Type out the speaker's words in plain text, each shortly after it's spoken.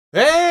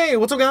Hey,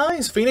 what's up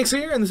guys? Phoenix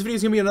here, and this video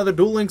is going to be another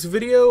Duel Links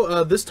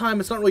video. This time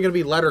it's not really going to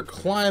be ladder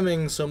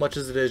climbing so much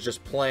as it is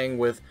just playing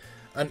with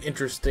an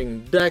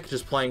interesting deck,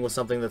 just playing with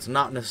something that's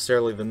not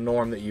necessarily the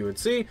norm that you would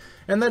see,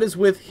 and that is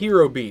with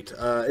Hero Beat.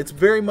 It's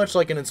very much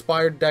like an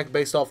inspired deck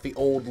based off the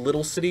old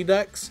Little City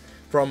decks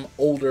from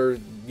older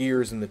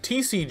years in the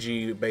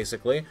TCG,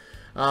 basically.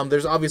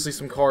 There's obviously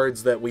some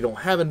cards that we don't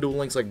have in Duel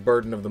Links, like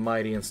Burden of the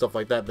Mighty and stuff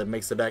like that, that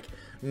makes the deck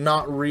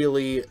not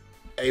really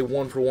a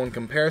one-for-one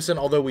comparison,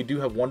 although we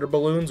do have Wonder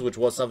Balloons, which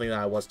was something that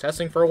I was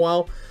testing for a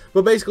while.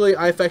 But basically,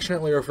 I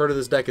affectionately refer to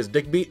this deck as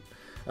Dick Beat.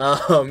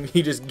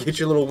 You just get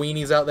your little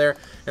weenies out there,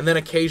 and then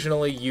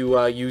occasionally you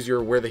use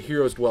your Where the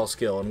Heroes Dwell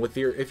skill. And with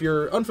your, if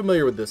you're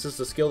unfamiliar with this is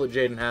a skill that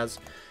Jaden has,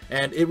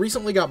 and it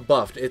recently got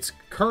buffed. Its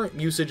current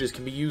usage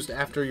can be used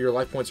after your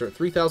life points are at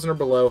 3,000 or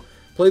below.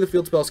 Play the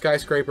field spell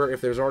Skyscraper.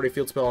 If there's already a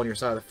field spell on your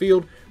side of the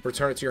field,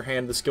 return it to your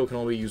hand. The skill can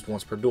only be used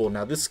once per duel.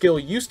 Now, this skill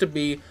used to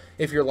be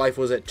if your life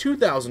was at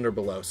 2,000 or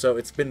below, so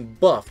it's been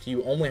buffed.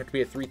 You only have to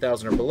be at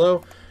 3,000 or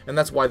below, and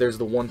that's why there's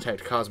the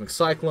one-tech Cosmic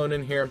Cyclone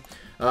in here.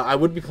 I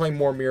would be playing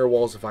more Mirror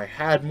Walls if I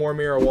had more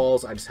Mirror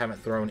Walls. I just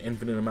haven't thrown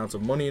infinite amounts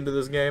of money into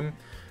this game,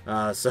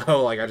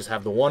 so like I just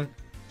have the one.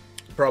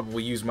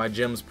 Probably use my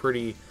gems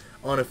pretty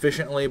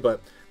inefficiently,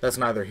 but that's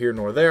neither here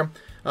nor there.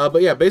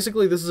 But yeah,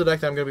 basically this is a deck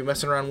that I'm going to be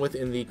messing around with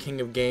in the King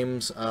of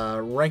Games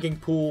ranking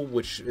pool,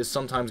 which is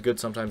sometimes good,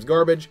 sometimes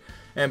garbage,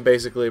 and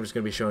basically I'm just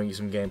going to be showing you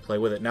some gameplay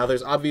with it. Now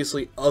there's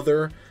obviously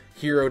other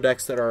hero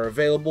decks that are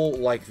available,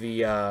 like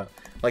the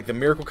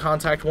Miracle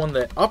Contact one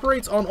that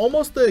operates on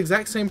almost the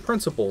exact same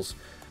principles,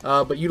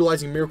 but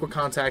utilizing Miracle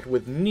Contact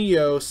with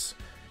Neos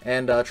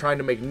and trying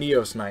to make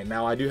Neos Knight.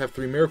 Now I do have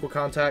 3 Miracle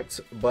Contacts,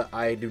 but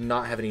I do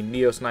not have any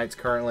Neos Knights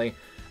currently.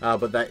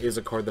 But that is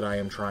a card that I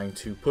am trying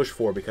to push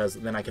for, because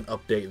then I can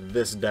update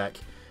this deck,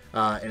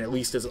 and at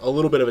least as a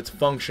little bit of its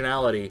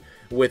functionality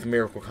with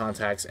Miracle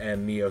Contacts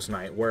and Neos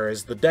Knight,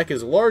 whereas the deck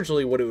is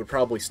largely what it would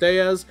probably stay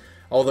as,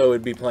 although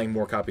it'd be playing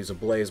more copies of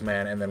Blaze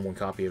Man and then 1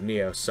 copy of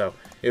Neos, so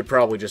it'd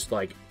probably just,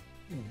 like,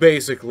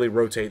 basically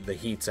rotate the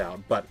heats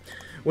out. But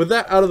with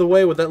that out of the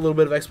way, with that little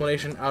bit of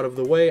explanation out of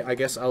the way, I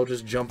guess I'll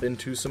just jump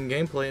into some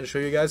gameplay and show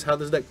you guys how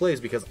this deck plays,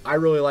 because I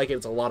really like it.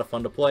 It's a lot of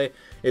fun to play.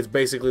 It's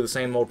basically the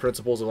same old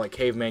principles of like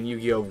Caveman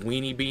Yu-Gi-Oh!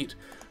 Weenie Beat,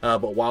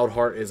 but Wild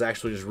Heart is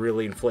actually just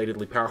really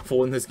inflatedly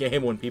powerful in this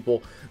game when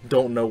people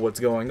don't know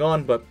what's going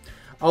on, but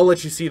I'll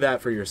let you see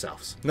that for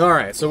yourselves.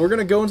 Alright, so we're going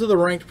to go into the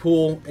ranked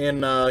pool in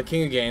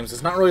King of Games.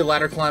 It's not really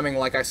ladder climbing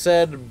like I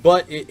said,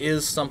 but it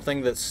is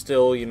something that's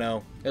still, you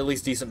know, at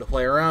least decent to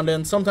play around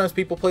in. Sometimes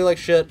people play like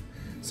shit.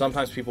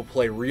 Sometimes people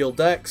play real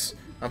decks.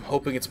 I'm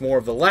hoping it's more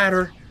of the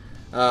latter,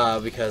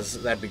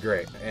 because that'd be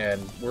great. And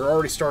we're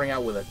already starting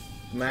out with a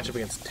matchup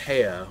against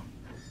Teo,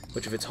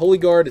 which if it's Holy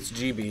Guard, it's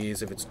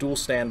GBs. If it's Dual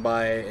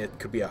Standby, it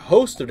could be a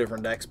host of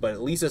different decks, but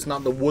at least it's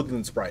not the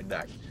Woodland Sprite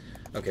deck.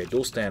 Okay,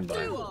 Dual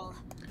Standby.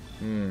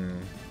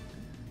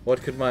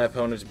 What could my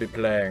opponent be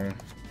playing?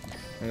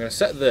 I'm going to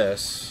set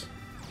this.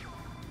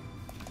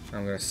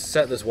 I'm going to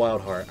set this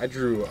Wild Heart. I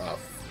drew a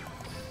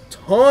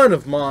ton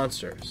of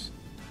monsters.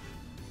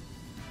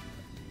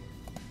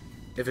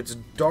 If it's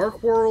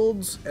Dark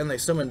Worlds and they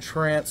summon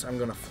Trance, I'm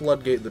going to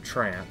Floodgate the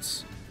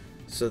Trance.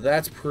 So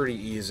that's pretty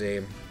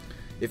easy.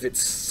 If it's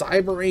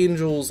Cyber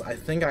Angels, I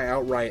think I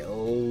outright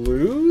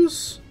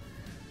lose.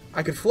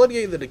 I could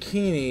Floodgate the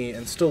Dakini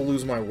and still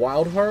lose my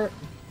Wild Heart.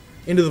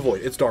 Into the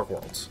Void. It's Dark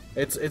Worlds.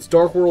 It's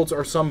Dark Worlds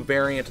or some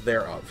variant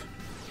thereof.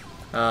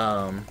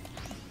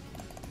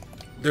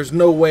 There's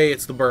no way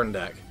it's the Burn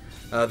deck.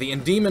 The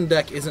Endymion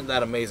deck isn't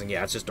that amazing.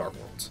 Yeah, it's just Dark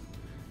Worlds.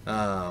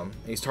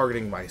 He's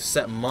targeting my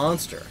set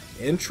monster.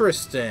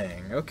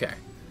 Interesting. Okay.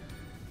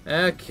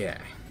 Okay.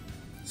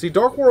 See,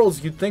 Dark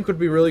Worlds you'd think would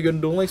be really good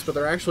in Duel Links, but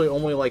they're actually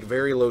only like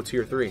very low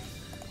tier 3.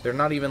 They're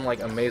not even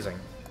like amazing.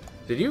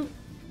 Did you?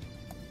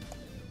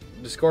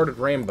 Discarded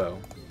Rainbow.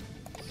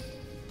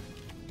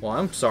 Well,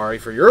 I'm sorry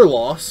for your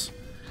loss.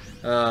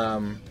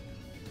 There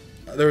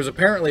was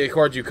apparently a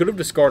card you could have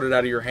discarded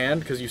out of your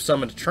hand because you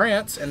summoned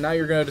Trance, and now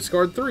you're going to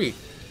discard 3.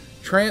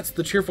 Trance,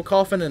 the Cheerful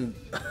Coffin, and...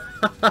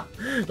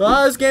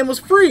 this game was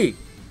free!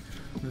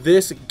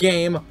 This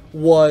game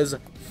was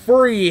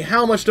free!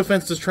 How much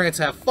defense does Trance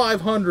have?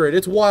 500!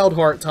 It's Wild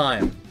Heart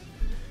time!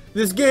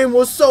 This game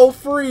was so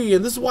free,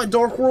 and this is why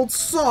Dark Worlds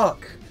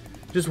suck!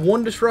 Just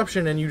 1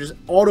 disruption and you just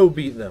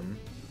auto-beat them.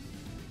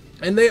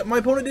 And my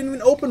opponent didn't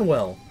even open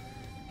well.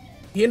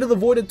 He Into the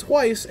Voided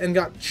twice and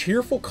got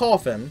Cheerful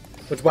Coffin,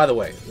 which, by the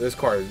way, this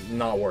card is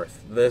not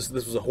worth. This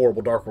was a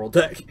horrible Dark World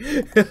deck.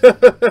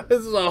 This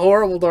is a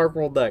horrible Dark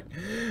World deck.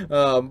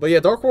 But yeah,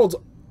 Dark Worlds,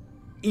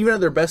 even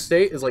at their best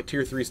state, is like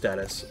tier 3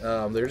 status.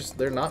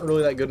 They're not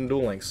really that good in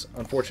Duel Links,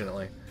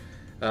 unfortunately.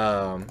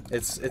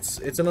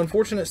 It's an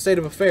unfortunate state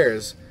of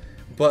affairs,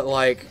 but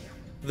like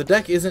the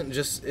deck isn't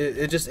just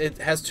it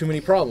has too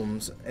many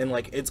problems, and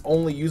like it's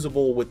only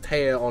usable with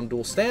Taya on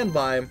Dual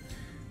Standby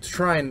to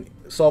try and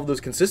solve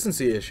those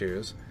consistency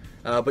issues,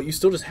 but you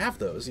still just have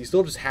those. You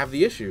still just have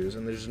the issues,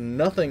 and there's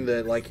nothing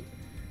that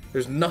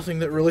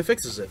really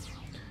fixes it.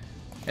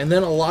 And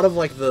then a lot of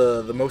like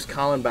the most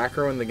common back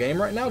row in the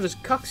game right now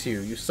just cucks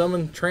you. You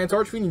summon Trance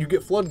Archfiend and you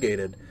get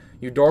floodgated.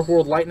 You Dark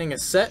World Lightning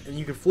is set and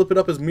you can flip it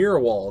up as Mirror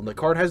Wall. And the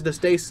card has to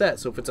stay set,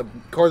 so if it's a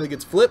card that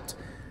gets flipped,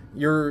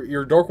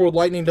 your Dark World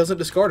Lightning doesn't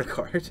discard a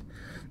card.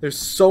 There's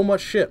so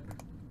much shit.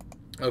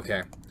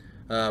 Okay.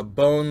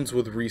 Bones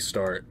with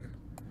Restart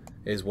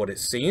is what it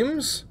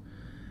seems.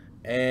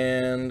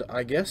 And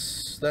I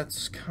guess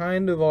that's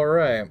kind of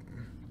alright.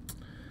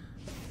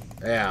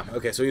 Yeah,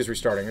 okay, so he's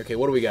restarting. Okay,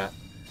 what do we got?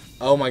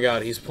 Oh my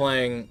god, he's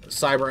playing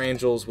Cyber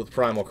Angels with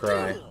Primal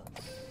Cry.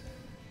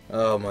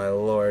 Oh my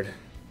lord.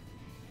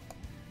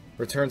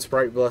 Return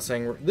Sprite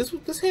Blessing.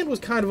 This hand was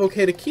kind of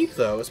okay to keep,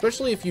 though,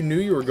 especially if you knew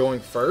you were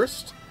going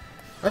first.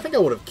 I think I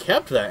would have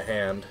kept that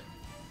hand.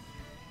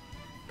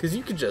 Because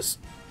you could just...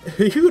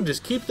 you could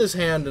just keep this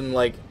hand and,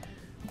 like,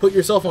 put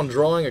yourself on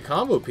drawing a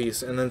combo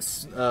piece, and then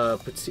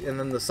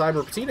the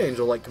Cyber Petite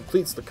Angel, like,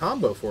 completes the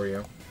combo for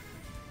you.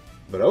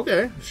 But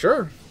okay,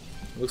 sure.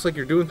 Looks like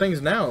you're doing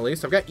things now, at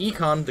least. I've got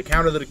Econ to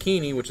counter the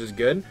Dakini, which is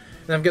good.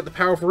 And I've got the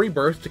Powerful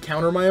Rebirth to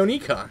counter my own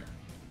Econ.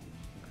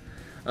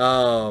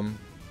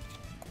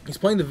 He's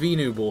playing the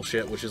Venu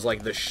bullshit, which is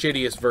like the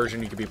shittiest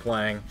version you could be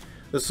playing.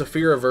 The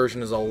Saphira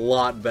version is a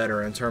lot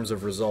better in terms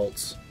of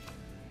results.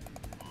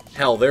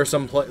 Hell, there's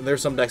some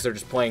decks that are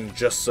just playing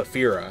just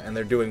Saphira, and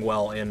they're doing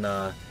well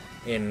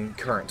in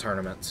current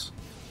tournaments.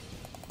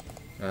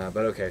 But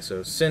okay,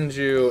 so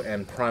Sinju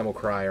and Primal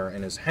Cry are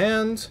in his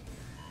hand.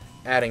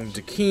 Adding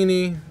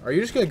Dakini. Are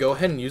you just going to go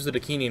ahead and use the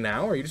Dakini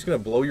now? Or are you just going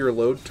to blow your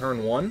load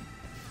turn 1?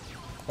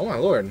 Oh my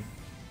lord.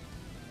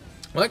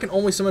 Well, I can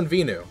only summon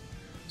Venu.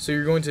 So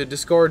you're going to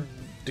discard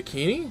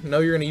Dakini? No,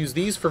 you're going to use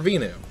these for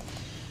Venu.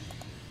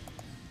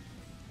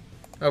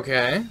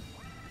 Okay.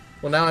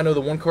 Well, now I know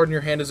the one card in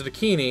your hand is a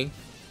Dakini.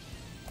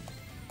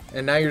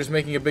 And now you're just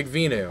making a big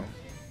Venu.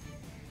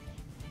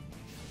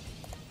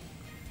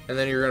 And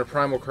then you're going to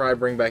Primal Cry,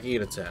 bring back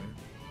Edaten.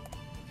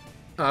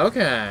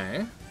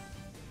 Okay.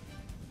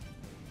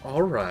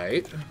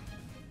 Alright.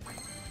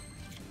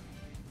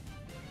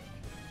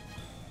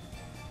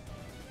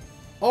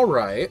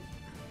 Alright.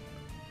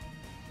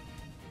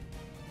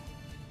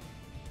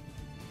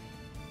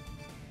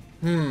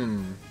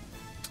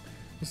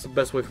 What's the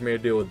best way for me to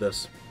deal with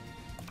this?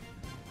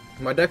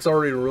 My deck's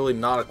already really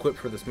not equipped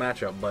for this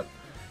matchup, but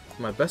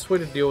my best way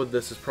to deal with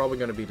this is probably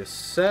going to be to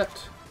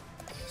set.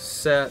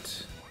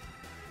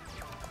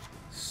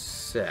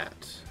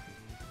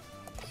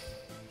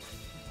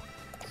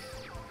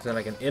 Then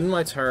I can end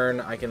my turn,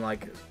 I can,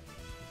 like...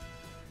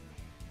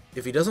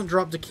 If he doesn't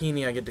drop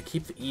Dakini, I get to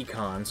keep the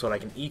Econ, so that I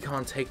can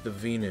Econ take the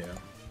Venu.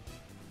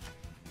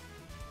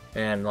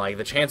 And, like,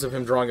 the chance of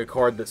him drawing a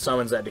card that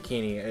summons that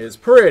Dakini is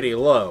pretty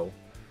low.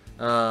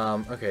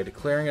 Okay,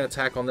 declaring an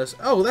attack on this.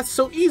 Oh, that's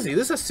so easy!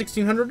 This has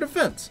 1600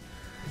 defense!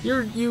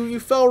 You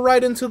fell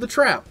right into the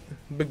trap,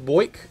 big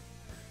boik.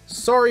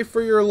 Sorry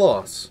for your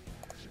loss.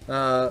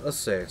 Let's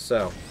see,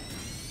 so...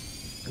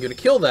 I'm gonna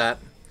kill that.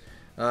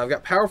 I've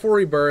got Powerful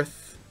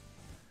Rebirth,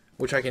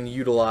 which I can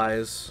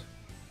utilize,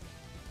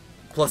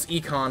 plus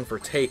Econ for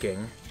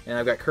taking, and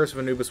I've got Curse of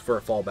Anubis for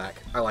a fallback.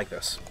 I like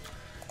this.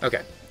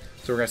 Okay,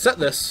 so we're going to set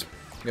this.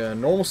 I'm going to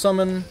normal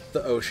summon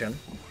the Ocean.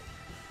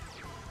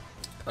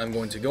 I'm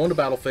going to go into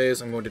battle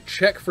phase. I'm going to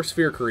check for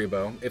Sphere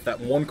Kuriboh, if that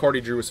one card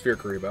he drew was Sphere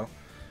Kuriboh,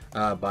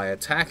 by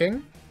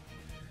attacking.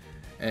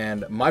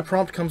 And my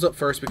prompt comes up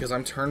first because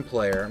I'm turn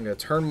player. I'm going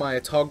to turn my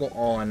toggle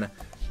on,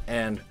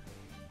 and...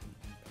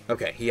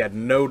 Okay, he had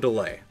no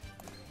delay.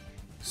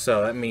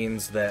 So that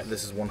means that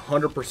this is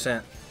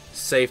 100%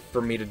 safe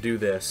for me to do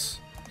this.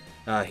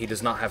 He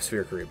does not have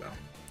Sphere Kuriboh.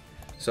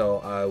 So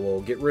I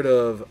will get rid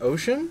of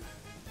Ocean.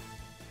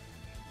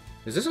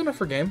 Is this enough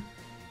for game?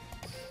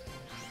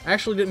 I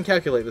actually didn't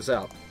calculate this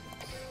out.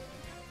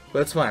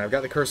 But it's fine, I've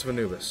got the Curse of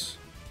Anubis.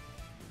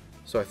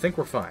 So I think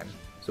we're fine.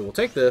 So we'll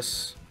take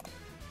this,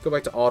 go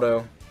back to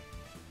auto,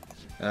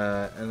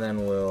 and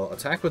then we'll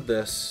attack with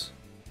this.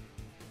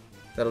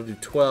 That'll do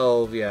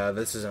 12. Yeah,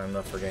 this isn't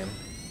enough for game.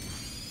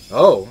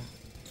 Oh.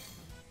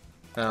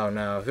 Oh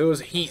no, if it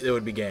was heat, it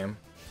would be game.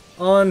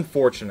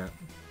 Unfortunate.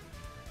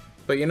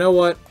 But you know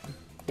what?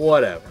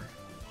 Whatever.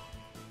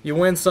 You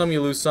win some,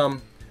 you lose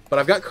some. But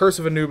I've got Curse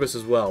of Anubis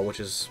as well, which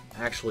is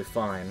actually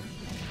fine.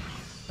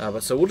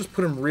 But so we'll just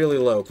put him really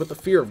low. Put the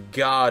Fear of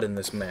God in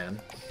this man.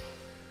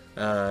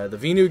 The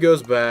Venu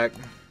goes back.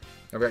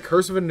 I've got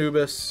Curse of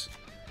Anubis.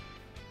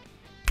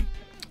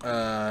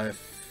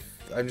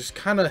 I'm just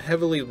kind of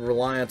heavily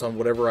reliant on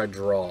whatever I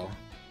draw.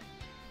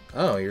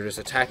 Oh, you're just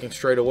attacking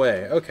straight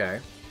away.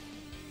 Okay.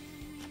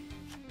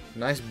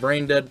 Nice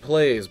brain-dead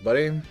plays,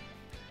 buddy.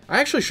 I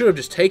actually should have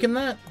just taken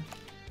that.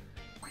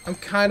 I'm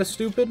kind of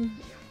stupid.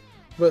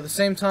 But at the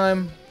same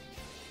time,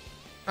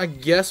 I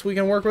guess we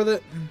can work with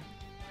it.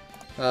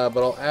 But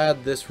I'll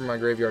add this from my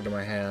graveyard to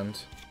my hand.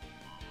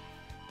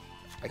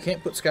 I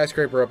can't put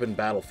Skyscraper up in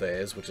battle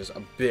phase, which is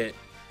a bit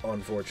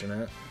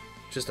unfortunate.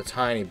 Just a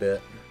tiny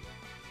bit.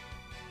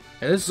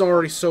 And this is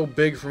already so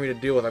big for me to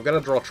deal with. I've got to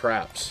draw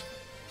traps.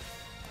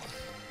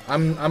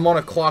 I'm on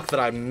a clock that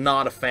I'm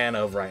not a fan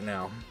of right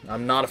now.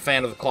 I'm not a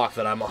fan of the clock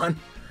that I'm on.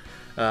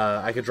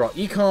 I could draw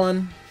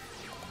Econ.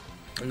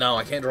 No,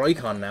 I can't draw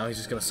Econ now. He's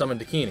just going to summon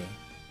Dakini.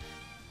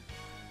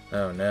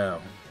 Oh,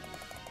 no.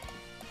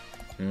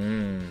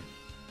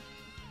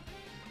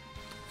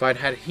 If I'd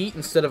had Heat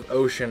instead of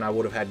Ocean, I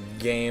would have had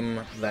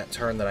Game that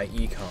turn that I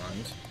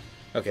Econed.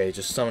 Okay,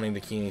 just summoning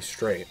Dakini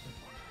straight.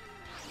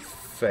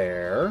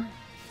 Fair.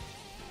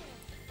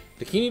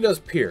 Dakini does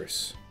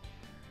Pierce.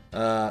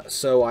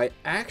 So I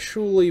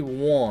actually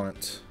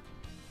want...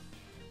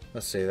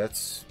 Let's see,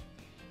 that's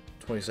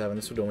 27.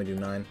 This would only do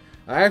 9.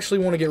 I actually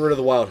want to get rid of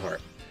the Wild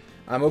Heart.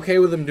 I'm okay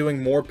with him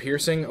doing more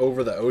piercing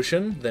over the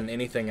Ocean than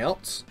anything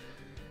else,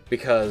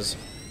 because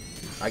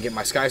I get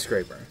my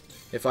Skyscraper.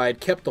 If I had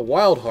kept the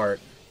Wild Heart,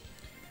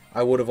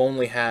 I would have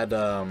only had,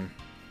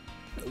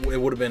 it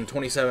would have been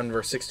 27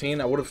 versus 16.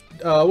 I would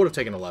have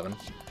taken 11.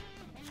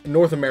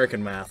 North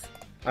American math.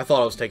 I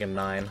thought I was taking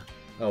 9.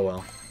 Oh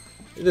well.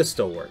 This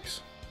still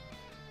works.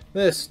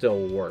 This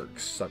still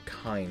works,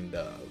 kind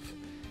of.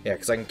 Yeah,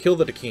 because I can kill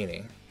the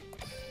Dakini.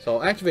 So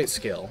I'll activate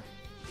skill.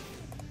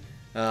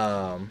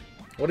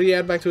 What did he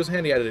add back to his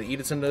hand? He added an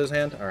Edison to his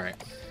hand? Alright.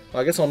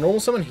 Well, I guess I'll normal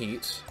summon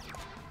Heat.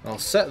 I'll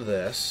set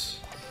this.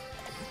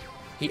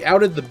 He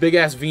outed the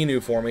big-ass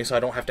Venu for me, so I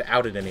don't have to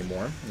out it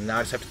anymore. And now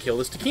I just have to kill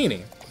this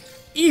Dakini.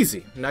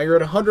 Easy! Now you're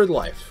at 100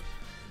 life.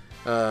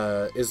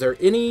 Is there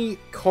any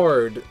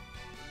card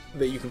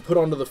that you can put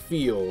onto the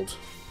field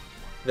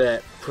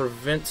that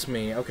prevents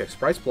me... Okay,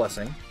 Sprite's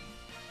Blessing.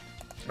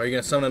 Are you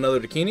going to summon another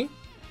Dakini?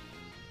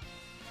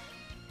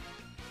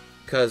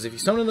 Because if you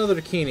summon another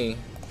Dakini...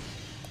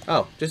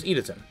 Oh, just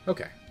Edison.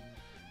 Okay.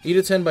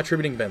 Edison by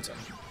tributing Benson.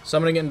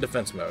 Summoning it in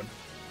defense mode.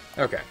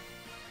 Okay.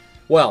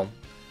 Well,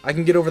 I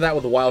can get over that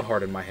with a Wild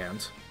Heart in my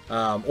hand.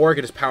 Or I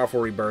could just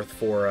Powerful Rebirth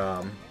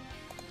for...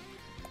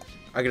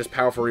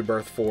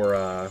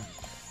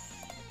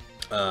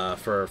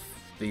 for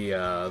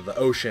the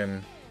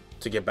Ocean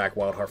to get back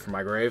Wild Heart from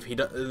my grave.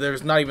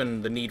 There's not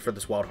even the need for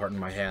this Wild Heart in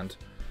my hand.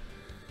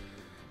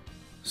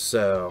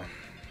 So,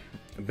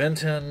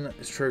 Benton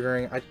is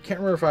triggering. I can't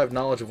remember if I have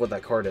knowledge of what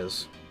that card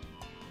is.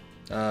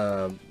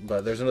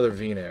 But there's another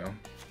Venu.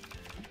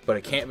 But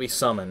it can't be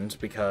summoned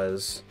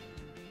because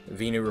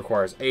Venu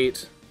requires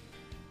 8.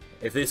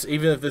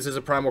 Even if this is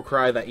a Primal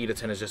Cry, that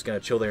Edison is just going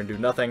to chill there and do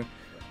nothing.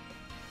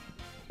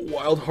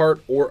 Wild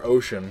Heart or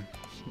Ocean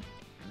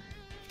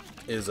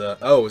is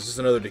oh, is this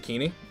another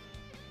Dakini?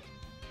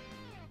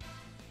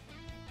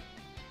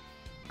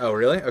 Oh,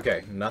 really?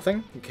 Okay,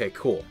 nothing? Okay,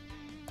 cool.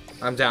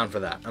 I'm down for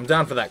that. I'm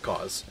down for that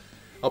cause.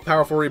 I'll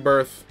Powerful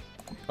Rebirth.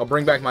 I'll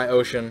bring back my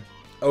Ocean.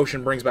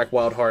 Ocean brings back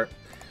Wild Heart.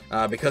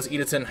 Because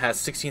Edison has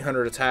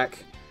 1600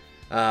 attack,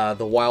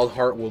 the Wild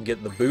Heart will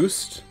get the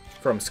boost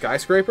from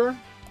Skyscraper.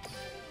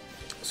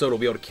 So it'll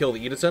be able to kill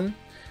the Edison.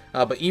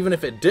 But even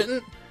if it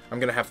didn't, I'm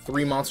going to have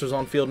 3 monsters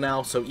on field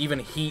now, so even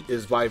Heat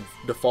is by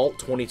default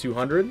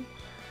 2200.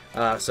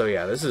 So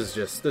yeah, this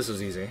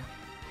is easy.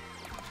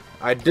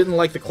 I didn't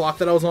like the clock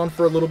that I was on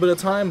for a little bit of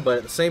time, but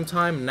at the same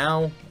time,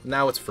 now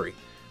it's free.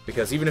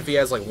 Because even if he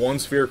has like 1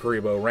 Sphere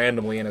Karibo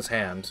randomly in his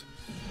hand,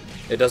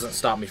 it doesn't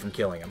stop me from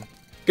killing him.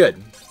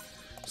 Good.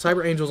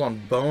 Cyber Angel's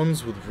on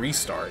Bones with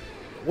Restart.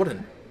 What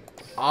an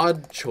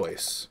odd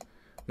choice.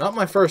 Not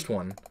my first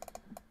one,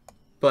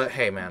 but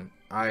hey man,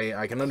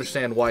 I can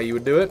understand why you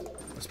would do it.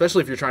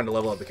 Especially if you're trying to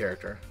level up the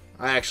character.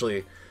 I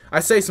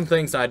say some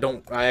things that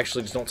I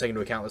actually just don't take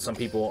into account that some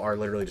people are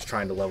literally just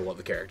trying to level up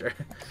the character.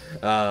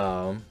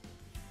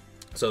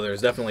 So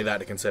there's definitely that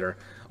to consider.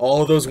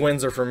 All of those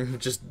wins are from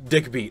just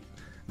Dick Beat.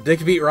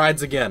 Dick Beat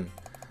rides again.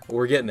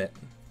 We're getting it.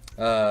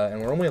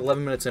 And we're only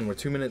 11 minutes in. We're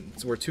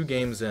 2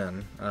 games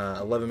in.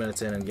 11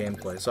 minutes in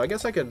gameplay. So I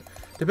guess I could,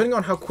 depending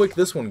on how quick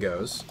this one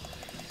goes,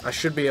 I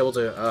should be able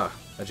to, a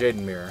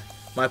Jaden Mirror.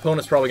 My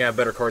opponent's probably going to have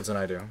better cards than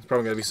I do. He's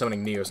probably going to be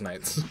summoning Neos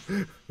Knights.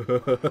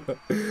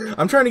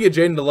 I'm trying to get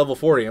Jaden to level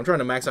 40. I'm trying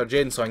to max out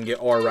Jaden so I can get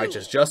R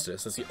Righteous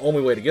Justice. That's the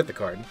only way to get the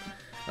card.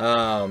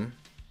 And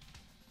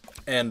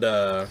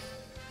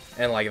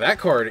like, that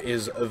card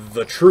is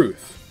the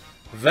truth.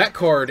 That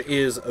card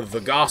is the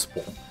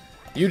gospel.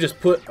 You just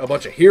put a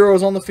bunch of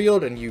heroes on the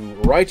field and you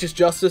Righteous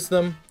Justice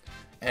them,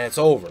 and it's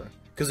over.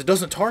 Because it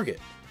doesn't target.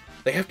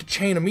 They have to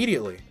chain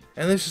immediately.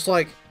 And it's just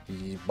like,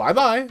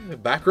 bye-bye.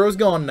 Back row's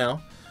gone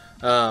now.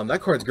 That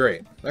card's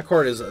great. That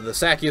card is the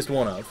sackiest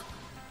one of.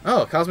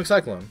 Oh, Cosmic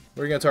Cyclone.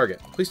 What are you going to target?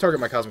 Please target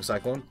my Cosmic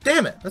Cyclone.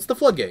 Damn it! That's the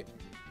Floodgate.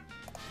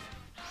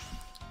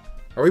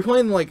 Are we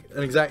playing, like,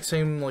 an exact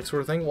same, like,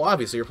 sort of thing? Well,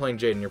 obviously, you're playing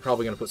Jaden. You're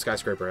probably going to put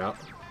Skyscraper out.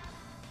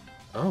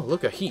 Oh,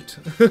 look, a Heat.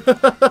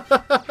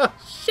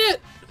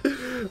 Shit!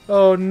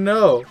 Oh,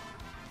 no.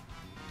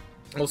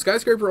 Well,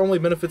 Skyscraper only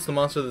benefits the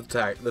monster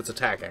that's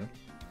attacking.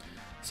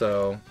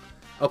 So,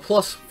 a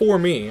plus for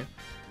me.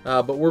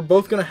 But we're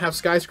both going to have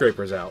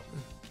Skyscrapers out.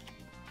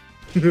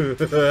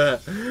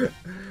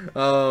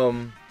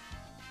 Oh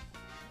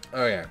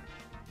yeah.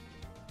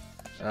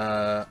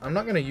 I'm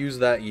not gonna use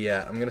that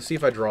yet. I'm gonna see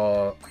if I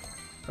draw.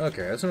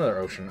 Okay, that's another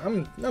Ocean.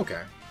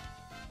 Okay.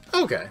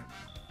 Okay.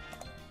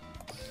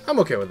 I'm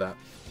okay with that.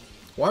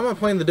 Why am I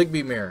playing the Dick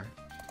Beat Mirror?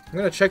 I'm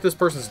gonna check this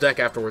person's deck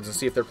afterwards and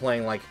see if they're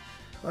playing like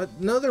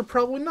No, they're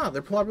probably not.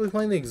 They're probably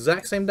playing the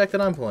exact same deck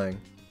that I'm playing.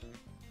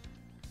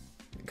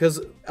 Because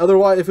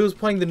otherwise, if it was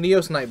playing the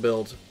Neos Knight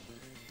build,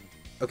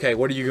 okay,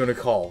 what are you going to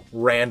call?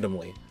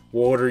 Randomly.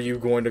 What are you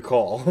going to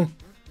call?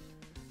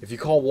 If you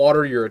call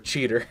water, you're a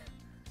cheater.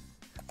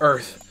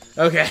 Earth.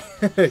 Okay,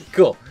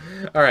 cool.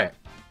 Alright.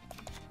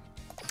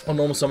 I'll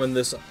normal summon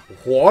this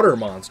water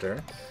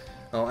monster.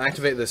 I'll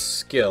activate this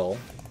skill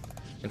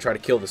and try to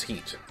kill this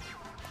heat.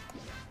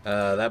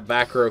 That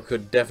back row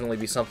could definitely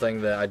be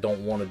something that I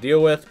don't want to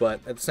deal with, but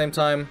at the same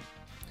time,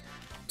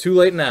 too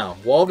late now.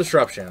 Wall of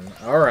Disruption.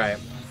 Alright.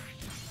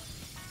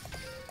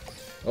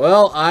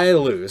 Well, I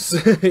lose.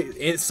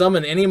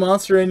 Summon any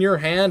monster in your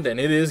hand, and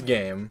it is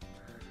game.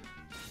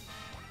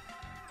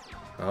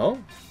 Oh?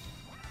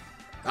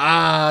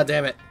 Ah,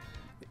 damn it.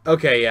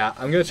 Okay, yeah,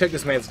 I'm gonna check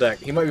this man's deck.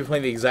 He might be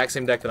playing the exact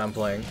same deck that I'm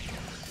playing.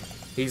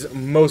 He's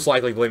most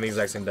likely playing the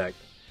exact same deck.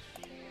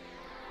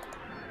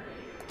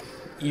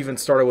 Even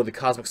started with the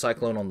Cosmic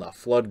Cyclone on the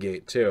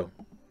Floodgate, too.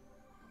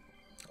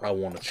 I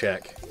want to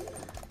check.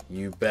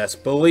 You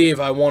best believe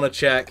I want to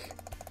check.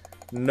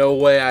 No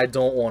way I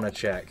don't want to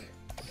check.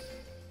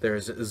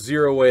 There's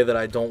zero way that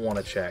I don't want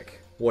to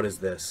check. What is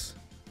this?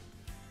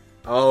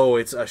 Oh,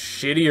 it's a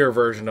shittier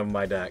version of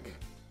my deck.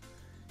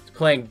 He's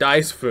playing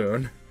Dice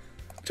Foon.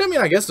 Which, I mean,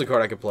 I guess the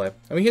card I could play.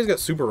 I mean, he's got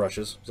Super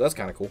Rushes, so that's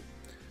kind of cool.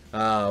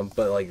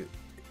 But, like,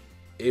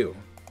 ew.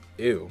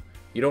 Ew.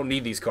 You don't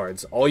need these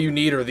cards. All you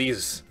need are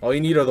these. All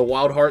you need are the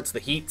Wild Hearts, the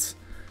Heats,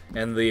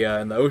 and the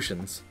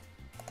Oceans.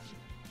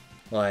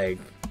 Like,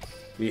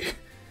 ugh.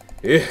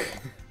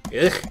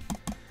 Ugh.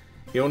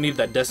 You don't need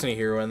that Destiny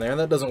Hero in there.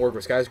 That doesn't work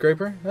with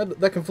Skyscraper.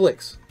 That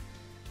conflicts.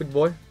 Big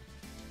boy.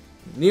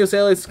 Neos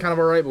Alias is kind of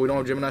alright, but we don't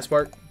have Gemini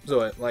Spark.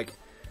 So, like,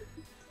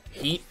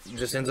 Heat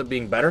just ends up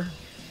being better.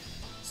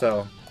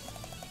 So,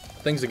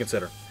 things to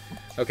consider.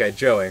 Okay,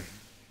 Joey.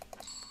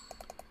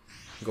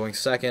 Going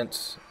second.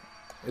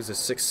 Is it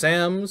 6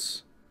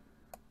 Sams?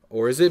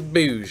 Or is it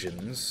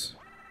Boojans?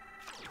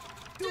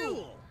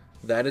 Duel.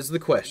 That is the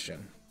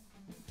question.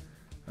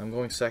 I'm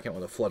going second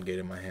with a Floodgate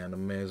in my hand.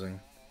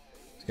 Amazing.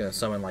 It's going to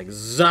summon like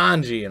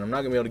Zanji, and I'm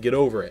not going to be able to get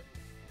over it.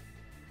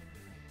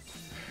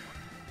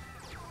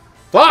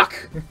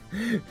 Fuck!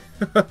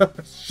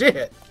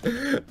 Shit!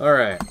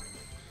 Alright.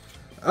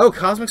 Oh,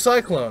 Cosmic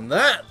Cyclone.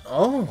 That...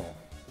 Oh.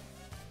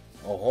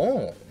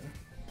 Oh.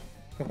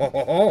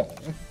 Oh.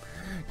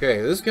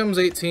 Okay, this comes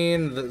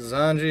 18. The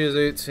Zanji is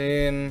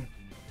 18.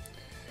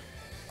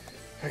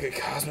 I get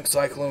Cosmic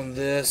Cyclone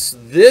this.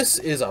 This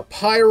is a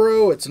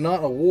Pyro. It's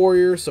not a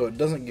Warrior, so it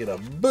doesn't get a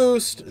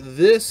boost.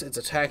 This, its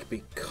attack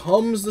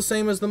becomes the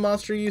same as the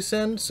monster you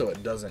send, so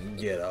it doesn't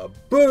get a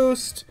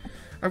boost.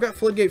 I've got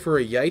Floodgate for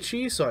a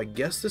Yaichi, so I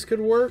guess this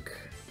could work.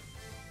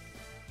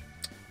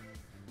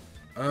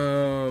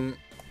 Yeah,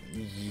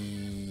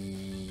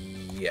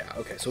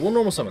 okay, so we'll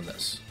normal summon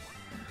this.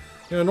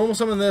 You know, normal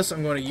summon this,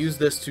 I'm going to use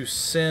this to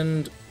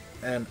send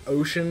an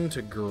Ocean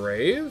to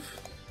Grave.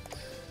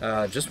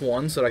 Just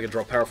one, so that I can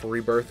draw Powerful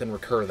Rebirth and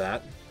recur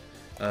that.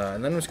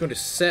 And then I'm just going to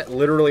set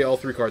literally all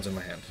 3 cards in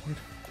my hand.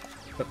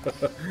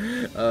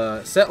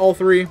 Set all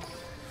 3.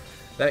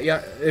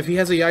 If he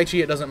has a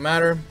Yaichi, it doesn't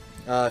matter.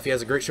 If he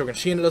has a Great Shogun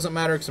Shin, it doesn't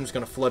matter, because I'm just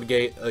going to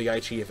Floodgate a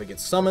Yaichi if it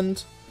gets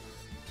summoned.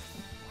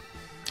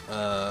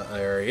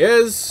 There he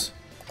is.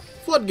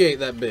 Floodgate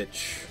that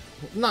bitch.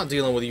 Not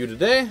dealing with you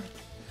today.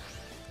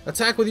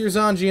 Attack with your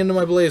Zanji into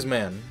my Blaze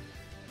Man.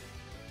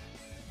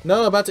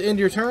 No, about to end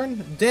your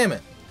turn? Damn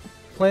it.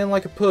 Playing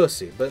like a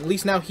pussy, but at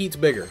least now Heat's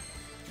bigger.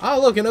 Ah,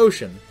 look, an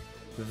Ocean.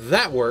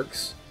 That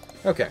works.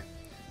 Okay.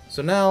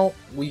 So now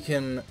we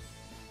can...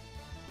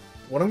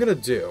 What I'm going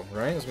to do,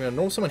 right, is I'm going to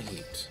normal summon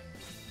Heat.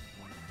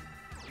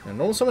 And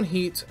normal summon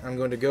Heat, I'm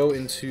going to go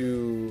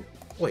into...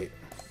 Wait,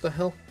 what the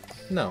hell?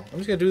 No, I'm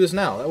just going to do this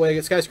now. That way I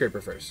get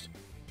Skyscraper first.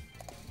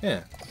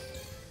 Yeah.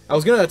 I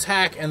was going to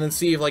attack and then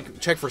see if,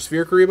 like, check for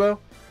Sphere Karibo.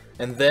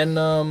 And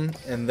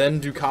then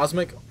do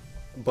Cosmic,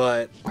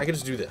 but I can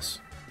just do this.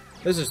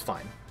 This is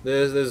fine.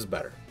 This is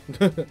better.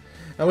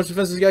 How much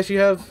defense does Yaichi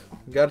have?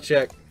 Gotta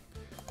check.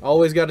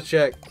 Always gotta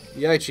check.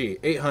 Yaichi,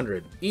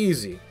 800.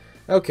 Easy.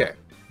 Okay.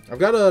 I've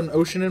got an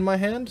Ocean in my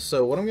hand,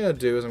 so what I'm going to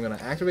do is I'm going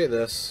to activate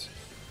this.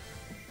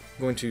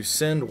 I'm going to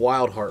send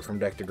Wild Heart from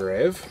deck to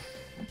grave.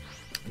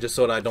 Just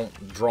so that I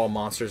don't draw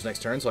monsters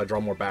next turn, so I draw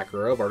more back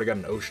row. I've already got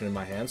an Ocean in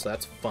my hand, so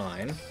that's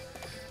fine.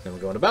 Then we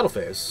go into battle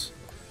phase.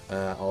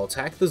 I'll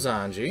attack the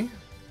Zanji.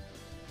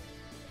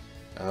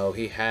 Oh,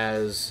 he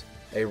has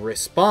a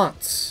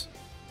response.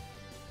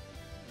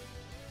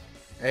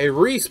 A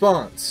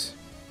response.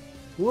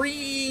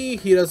 He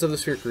does have the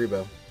Sphere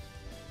Karibo.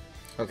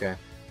 Okay.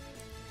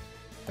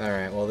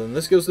 Alright, well then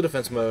this goes to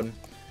defense mode.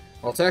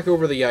 I'll attack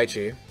over the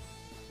Yaichi.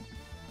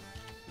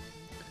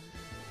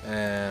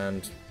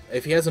 And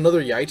if he has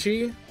another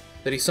Yaichi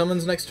that he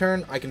summons next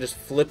turn, I can just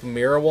flip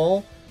Mirror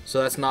Wall,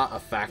 so that's not a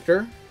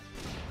factor.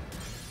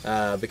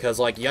 Because,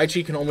 like,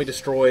 Yaichi can only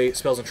destroy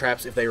spells and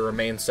traps if they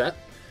remain set.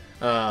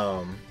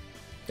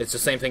 It's the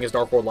same thing as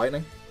Dark World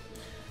Lightning.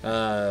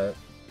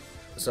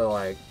 So,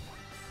 like,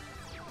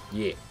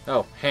 yeah.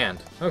 Oh, hand.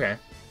 Okay.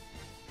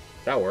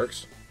 That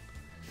works.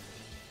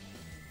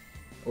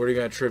 What are you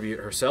going to tribute?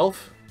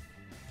 Herself?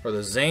 Or the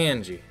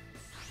Zanji?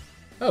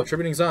 Oh,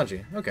 tributing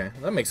Zanji. Okay,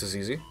 that makes this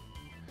easy.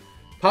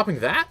 Popping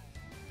that?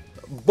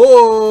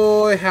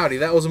 Boy, howdy,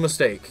 that was a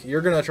mistake.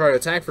 You're going to try to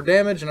attack for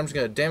damage, and I'm just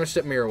going to damage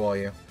step mirror wall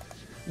you.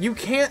 You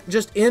can't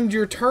just end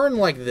your turn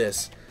like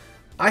this.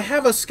 I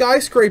have a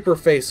skyscraper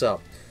face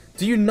up.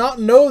 Do you not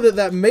know that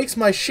that makes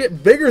my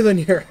shit bigger than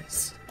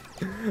yours?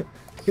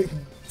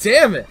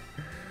 Damn it.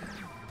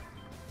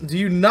 Do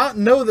you not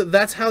know that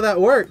that's how that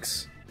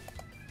works?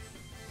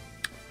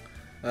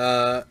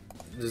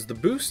 Does the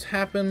boost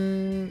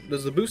happen?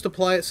 Does the boost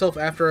apply itself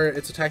after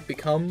its attack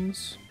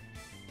becomes?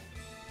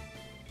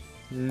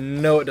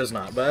 No, it does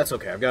not, but that's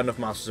okay. I've got enough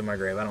monsters in my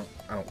grave. I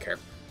don't care.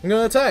 I'm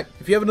gonna attack.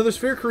 If you have another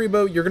Sphere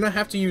Karibo, you're gonna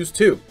have to use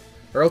 2,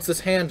 or else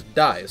this hand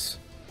dies.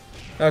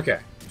 Okay.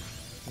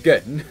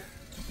 Good.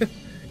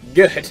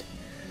 Good.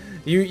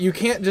 You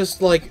can't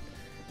just like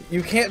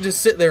you can't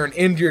just sit there and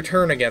end your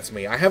turn against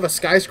me. I have a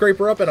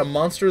skyscraper up and a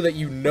monster that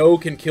you know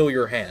can kill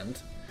your hand.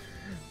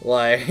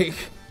 Like,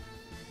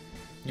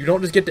 you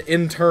don't just get to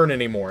end turn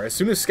anymore. As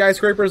soon as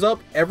skyscraper's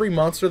up, every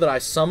monster that I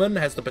summon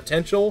has the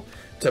potential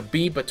to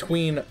be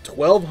between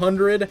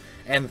 1200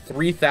 and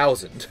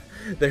 3000.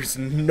 There's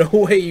no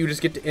way you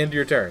just get to end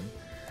your turn.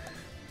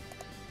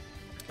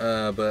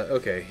 But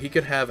okay, he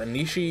could have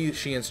Anishi,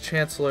 Shien's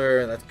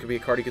Chancellor, that could be a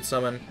card he could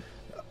summon.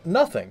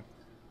 Nothing.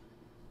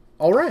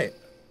 Alright.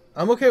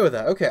 I'm okay with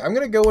that. Okay, I'm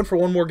gonna go in for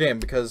one more game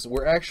because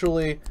we're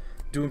actually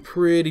doing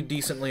pretty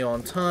decently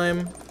on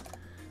time.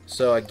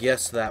 So I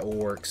guess that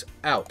works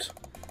out.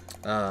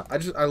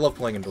 I love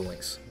playing in Duel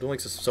Links. Duel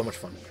Links is so much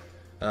fun.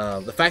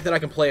 The fact that I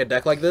can play a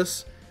deck like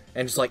this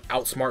and just like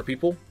outsmart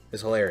people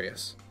is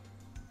hilarious.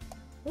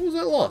 What was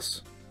that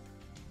loss?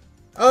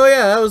 Oh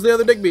yeah, that was the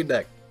other Dick Beat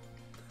deck.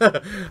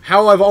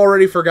 How I've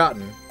already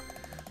forgotten.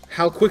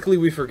 How quickly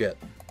we forget.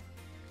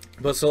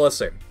 But so let's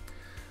see.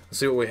 Let's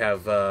see what we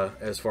have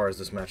as far as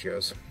this match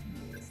goes.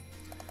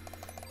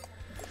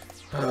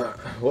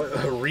 What?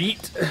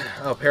 Reet?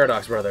 Oh,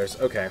 Paradox Brothers.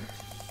 Okay.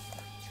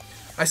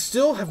 I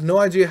still have no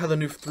idea how the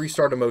new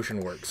 3-star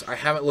demotion works. I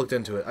haven't looked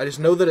into it. I just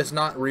know that it's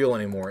not real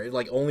anymore. It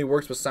like only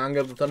works with Sanga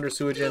of the Thunder,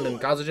 Suijin, and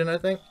Kazujin, I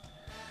think.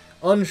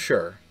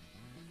 Unsure.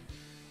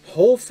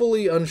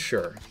 Hopefully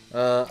unsure.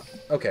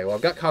 Okay, well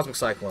I've got Cosmic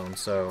Cyclone,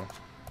 so...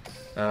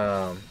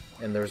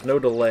 and there's no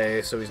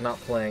delay, so he's not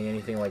playing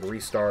anything like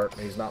Restart.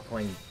 He's not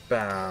playing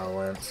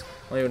Balance.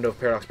 I don't even know if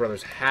Paradox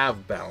Brothers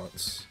have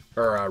Balance.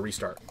 Or,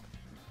 Restart.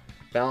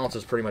 Balance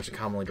is pretty much a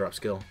commonly dropped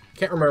skill.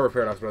 Can't remember if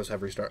Paradox Brothers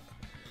have Restart.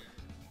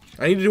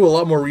 I need to do a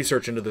lot more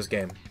research into this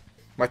game.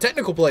 My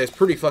technical play is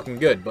pretty fucking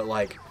good, but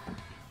like...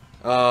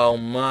 Oh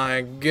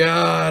my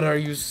god, are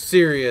you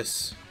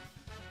serious?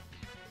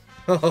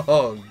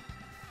 Oh...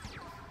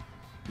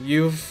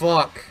 You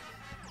fuck.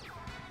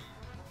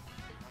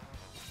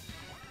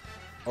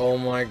 Oh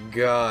my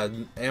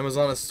god.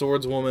 Amazon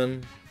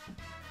Swordswoman.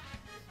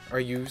 Are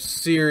you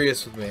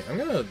serious with me? I'm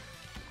gonna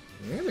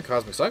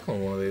Cosmic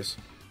Cyclone one of these.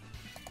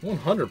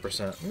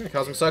 100%. I'm gonna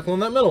Cosmic Cyclone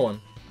that middle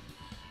one.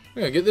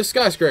 I'm gonna get this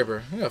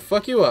skyscraper. I'm gonna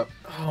fuck you up.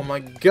 Oh my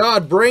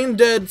god, brain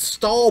dead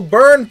stall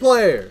burn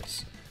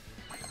players!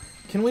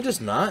 Can we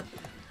just not?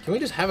 Can we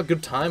just have a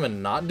good time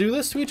and not do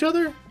this to each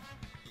other?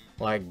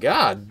 Like,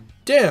 god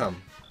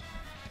damn.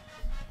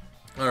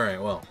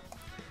 Alright, well.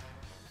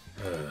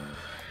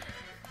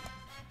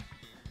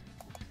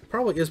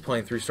 Probably is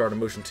playing 3-star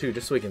demotion too,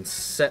 just so we can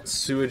set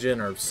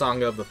Suijin or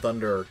Sanga of the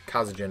Thunder or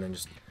Kazujin and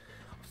just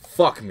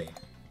fuck me.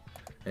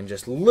 And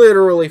just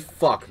literally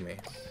fuck me.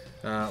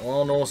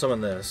 Well, normal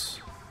summon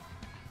this.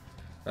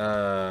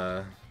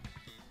 I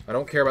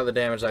don't care about the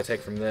damage I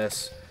take from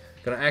this.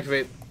 Gonna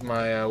activate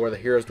my Where the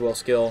Heroes Dwell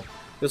skill.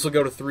 This will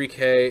go to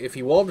 3k. If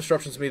he Wall of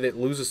Disruptions me, that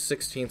loses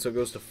 16, so it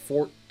goes to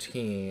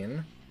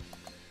 14.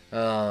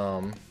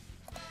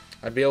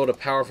 I'd be able to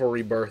Powerful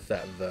Rebirth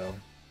that, though.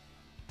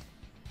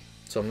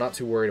 So I'm not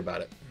too worried about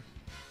it.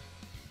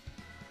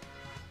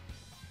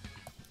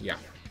 Yeah.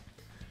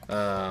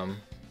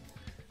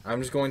 I'm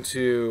just going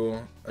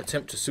to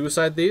attempt to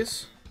suicide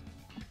these.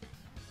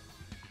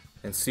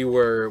 And see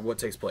what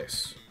takes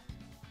place.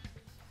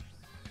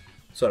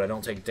 So that I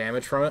don't take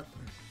damage from it.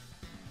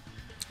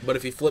 But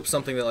if he flips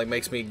something that like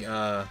makes me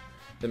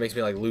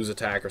like lose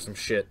attack or some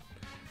shit,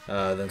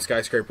 then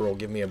Skyscraper will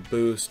give me a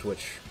boost,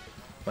 which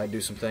might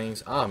do some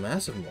things. Ah,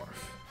 Massive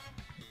Morph.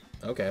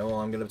 Okay, well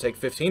I'm gonna take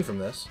 15 from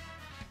this.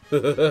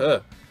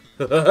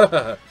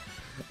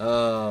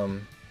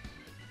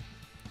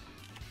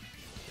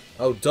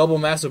 Oh, double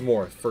Massive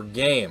Morph for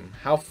game.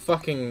 How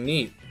fucking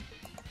neat.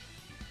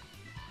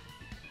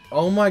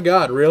 Oh my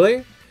god,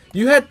 really?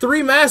 You had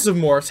 3 Massive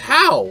Morphs.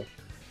 How?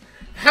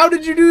 How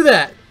did you do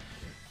that?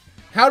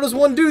 How does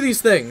one do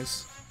these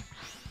things?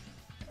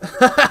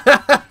 Look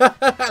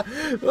at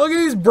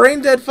these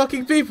brain dead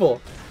fucking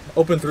people.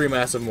 Open 3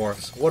 Massive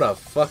Morphs. What a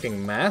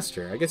fucking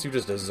master. I guess you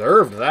just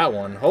deserved that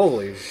one.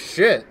 Holy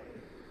shit.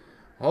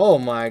 Oh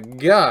my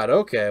god.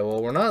 Okay,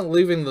 well we're not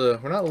leaving the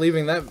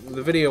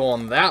video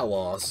on that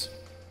loss.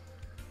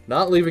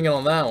 Not leaving it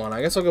on that one.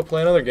 I guess I'll go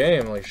play another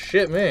game. Like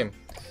shit, man.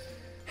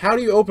 How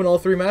do you open all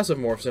 3 Massive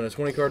Morphs in a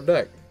 20-card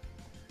deck?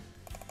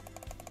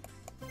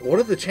 what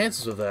are the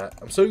chances of that?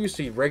 I'm so used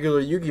to regular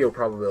Yu-Gi-Oh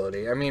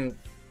probability. I mean,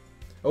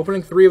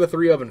 opening 3 of a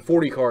 3 of and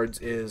 40 cards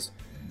is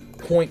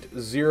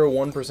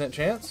 0.01%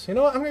 chance. You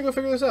know what? I'm going to go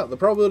figure this out. The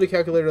probability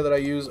calculator that I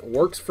use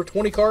works for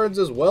 20 cards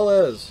as well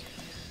as...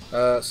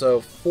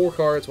 so, 4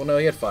 cards. Well, no,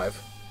 he had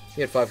 5.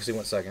 He had 5 because he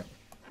went second.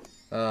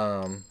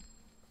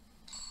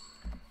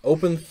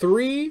 Open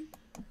 3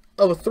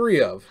 of a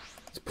 3 of.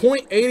 It's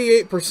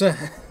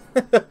 0.88%.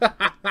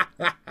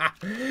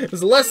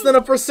 It's less than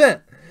a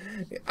percent.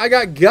 I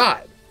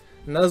got.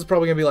 And that is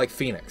probably going to be like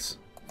Phoenix.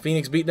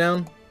 Phoenix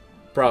beatdown?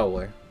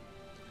 Probably.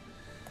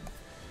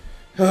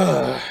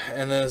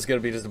 And then it's going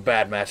to be just a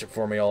bad matchup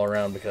for me all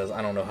around because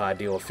I don't know how I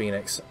deal with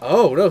Phoenix.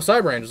 Oh, no,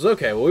 Cyber Angels.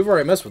 Okay, well, we've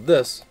already messed with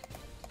this.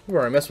 We've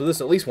already messed with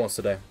this at least once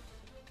today.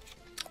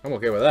 I'm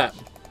okay with that.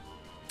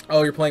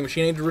 Oh, you're playing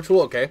Machine Angel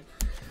Ritual? Okay.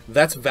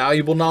 That's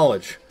valuable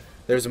knowledge.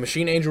 There's a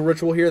Machine Angel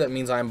Ritual here. That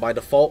means I'm, by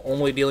default,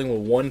 only dealing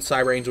with one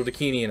Cyber Angel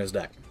Dakini in his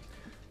deck.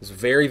 It's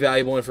very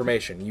valuable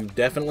information. You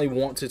definitely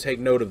want to take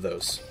note of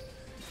those.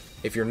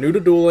 If you're new to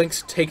Duel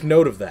Links, take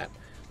note of that.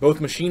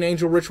 Both Machine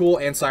Angel Ritual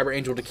and Cyber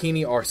Angel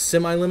Dakini are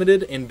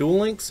semi-limited in Duel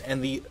Links,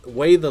 and the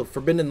way the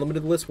Forbidden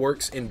Limited list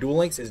works in Duel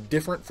Links is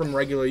different from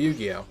regular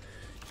Yu-Gi-Oh!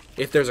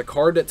 If there's a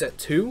card that's at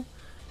 2,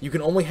 you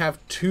can only have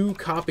 2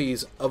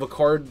 copies of a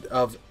card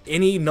of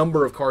any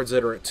number of cards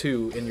that are at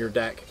 2 in your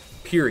deck,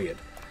 period.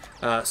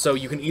 So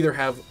you can either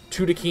have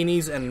 2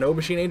 Dakinis and no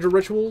Machine Angel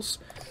Rituals,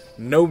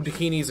 no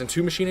Dakinis and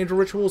 2 Machine Angel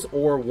Rituals,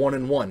 or 1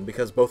 and 1,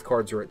 because both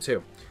cards are at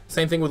 2.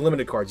 Same thing with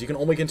limited cards. You can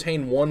only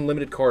contain 1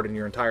 limited card in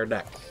your entire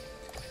deck.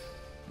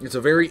 It's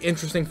a very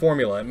interesting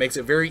formula. It makes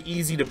it very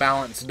easy to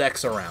balance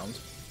decks around.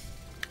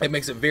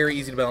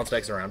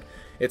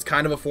 It's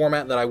kind of a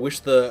format that I wish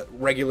the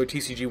regular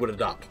TCG would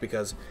adopt,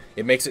 because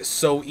it makes it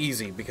so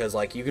easy, because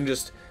like you can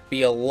just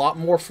be a lot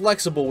more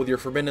flexible with your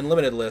Forbidden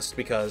Limited list,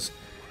 because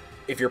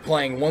if you're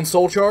playing 1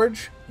 Soul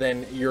Charge,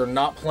 then you're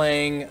not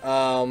playing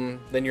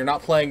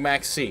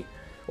Max C.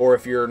 Or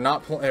if you're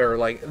not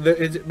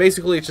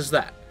basically it's just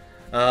that.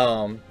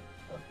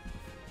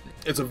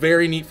 It's a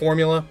very neat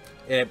formula,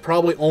 and it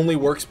probably only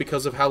works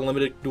because of how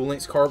limited Duel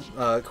Links card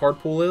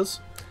pool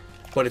is.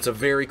 But it's a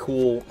very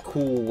cool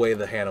way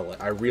to handle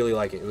it. I really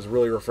like it. It was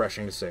really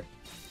refreshing to see.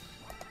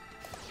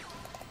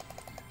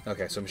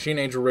 Okay, so Machine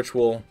Angel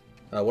Ritual.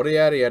 What did he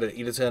add? He added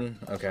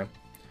Edaton. Okay.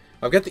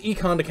 I've got the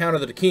Econ to counter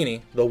the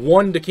Dakini. The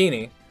 1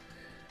 Dakini.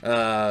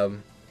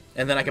 And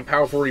then I can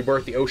Powerful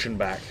Rebirth the Ocean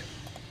back.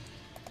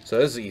 So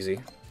this is easy.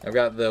 I've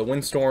got the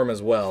Windstorm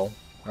as well.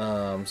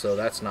 So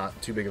that's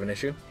not too big of an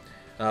issue.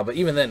 But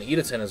even then,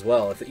 Edaton as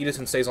well. If the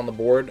Edaton stays on the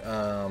board...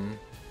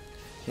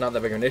 not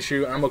that big of an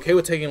issue. I'm okay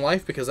with taking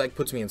life because that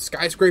puts me in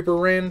Skyscraper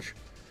range.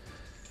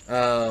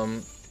 I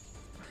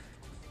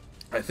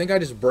think I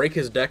just break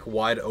his deck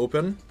wide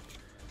open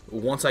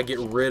once I get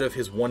rid of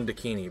his 1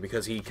 Dakini,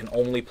 because he can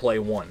only play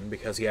 1,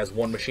 because he has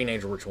 1 Machine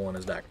Angel Ritual in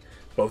his deck.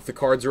 Both the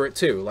cards are at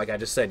 2. Like I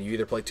just said, you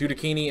either play 2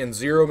 Dakini and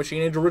 0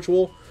 Machine Angel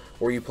Ritual,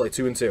 or you play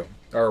 2 and 2.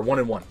 Or 1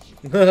 and 1.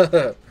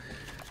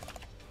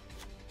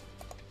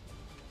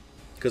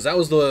 Because that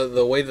was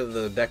the way that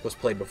the deck was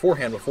played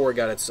beforehand, before it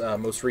got its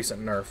most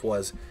recent nerf,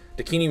 was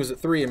Dakini was at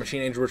 3 and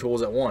Machine Angel Ritual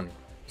was at 1.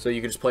 So you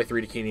could just play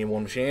 3 Dakini and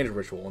 1 Machine Angel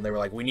Ritual. And they were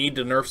like, we need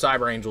to nerf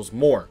Cyber Angels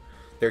more.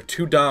 They're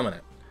too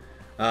dominant.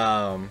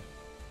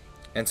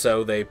 And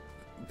so they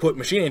put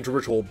Machine Angel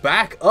Ritual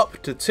back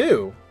up to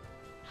 2,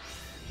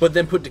 but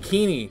then put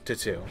Dakini to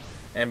 2.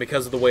 And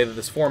because of the way that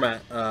this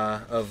format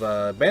of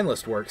ban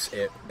list works,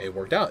 it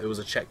worked out. It was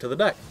a check to the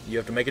deck. You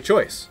have to make a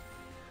choice.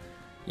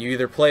 You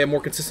either play a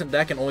more consistent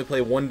deck and only play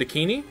 1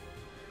 Dakini,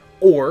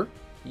 or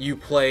you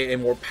play a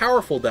more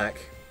powerful deck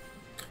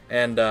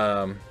and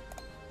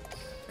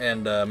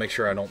make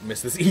sure I don't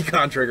miss this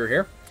Econ trigger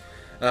here.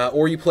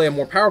 Or you play a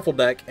more powerful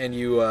deck and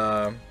you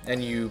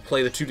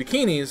play the 2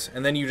 Dakinis,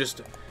 and then you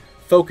just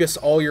focus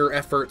all your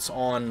efforts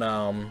on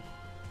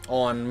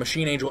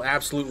Machine Angel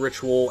Absolute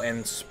Ritual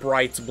and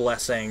Sprite's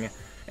Blessing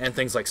and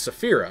things like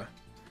Saphira.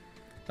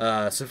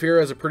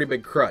 Saphira is a pretty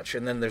big crutch,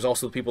 and then there's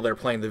also the people that are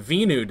playing the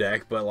Venu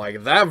deck, but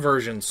like that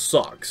version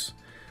sucks.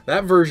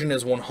 That version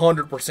is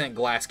 100%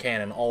 glass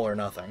cannon, all or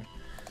nothing.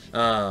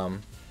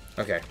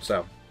 Okay,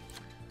 so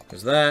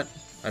there's that.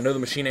 I know the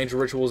Machine Angel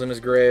Ritual is in his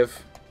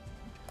grave,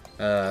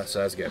 so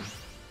that's good.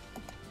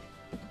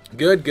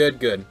 Good.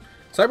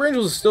 Cyber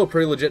Angels is still a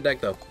pretty legit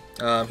deck though.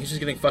 He's just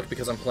getting fucked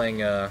because I'm playing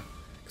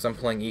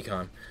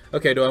Econ.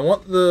 Okay, do I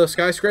want the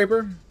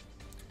Skyscraper,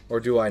 or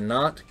do I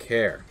not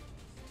care?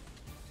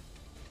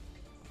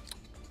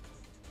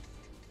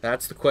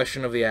 That's the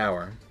question of the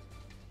hour.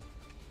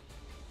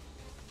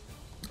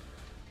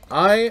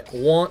 I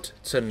want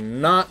to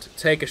not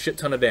take a shit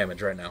ton of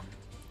damage right now.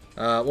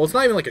 Well, it's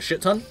not even like a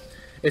shit ton.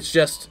 It's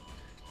just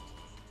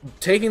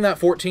taking that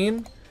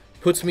 14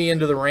 puts me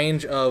into the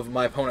range of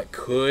my opponent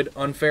could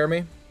unfair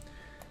me.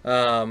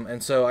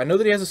 And so I know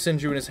that he has a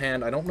Senju in his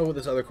hand. I don't know what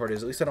this other card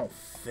is. At least I don't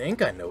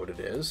think I know what it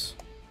is.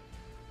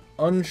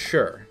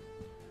 Unsure.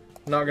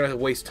 I'm not going to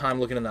waste time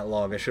looking in that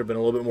log. I should have been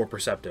a little bit more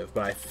perceptive.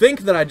 But I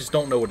think that I just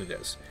don't know what it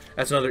is.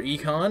 That's another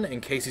econ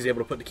in case he's able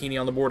to put Dakini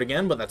on the board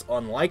again, but that's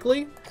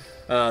unlikely.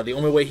 The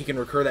only way he can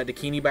recur that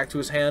Dakini back to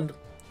his hand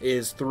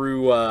is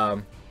through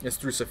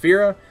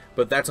Saphira,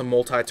 but that's a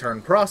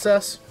multi-turn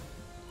process,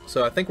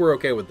 so I think we're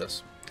okay with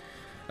this.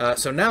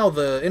 So now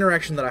the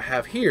interaction that I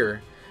have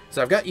here is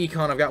I've got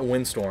Econ, I've got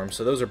Windstorm,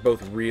 so those are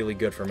both really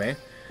good for me.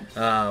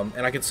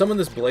 And I can summon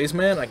this Blaze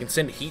Man, I can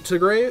send Heat to the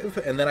grave,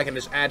 and then I can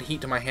just add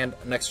Heat to my hand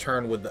next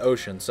turn with the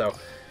Ocean. So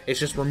it's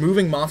just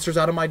removing monsters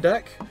out of my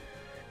deck,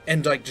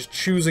 and like just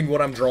choosing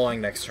what I'm drawing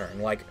next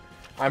turn. Like,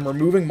 I'm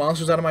removing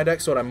monsters out of my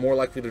deck so that I'm more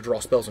likely to draw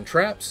spells and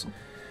traps,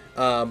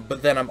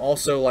 but then I'm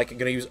also like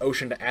going to use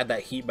Ocean to add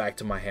that Heat back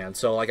to my hand.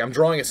 So like I'm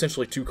drawing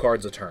essentially 2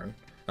 cards a turn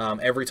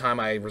every time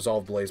I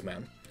resolve Blaze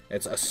Man.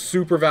 It's a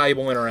super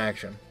valuable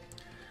interaction.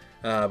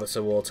 But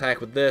so we'll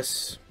attack with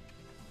this.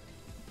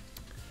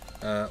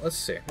 Let's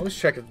see. Let me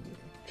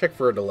check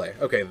for a delay.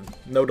 Okay,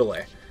 no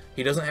delay.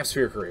 He doesn't have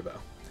Sphere Karibo.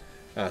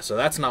 So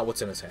that's not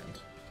what's in his hand.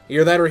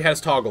 Either that or he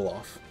has Toggle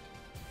off.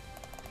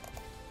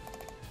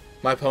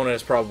 My opponent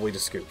is probably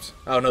just scooped.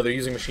 Oh no, they're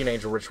using Machine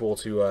Angel Ritual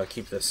to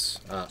keep this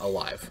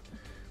alive,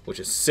 which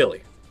is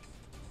silly.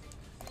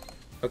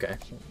 Okay,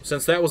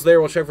 since that was there,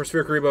 we'll check for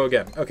Sphere Karibo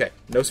again. Okay,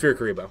 no Sphere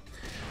Karibo.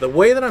 The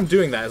way that I'm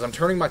doing that is I'm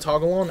turning my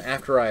Toggle on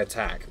after I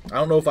attack. I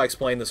don't know if I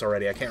explained this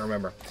already, I can't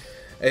remember.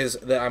 Is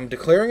that I'm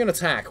declaring an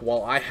attack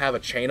while I have a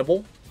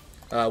Chainable,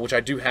 which I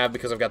do have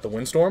because I've got the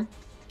Windstorm.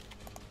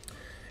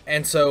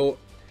 And so,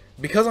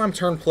 because I'm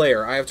turn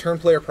player, I have turn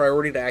player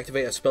priority to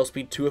activate a Spell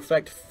Speed 2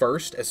 effect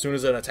first as soon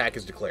as an attack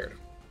is declared.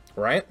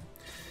 Right?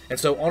 And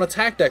so on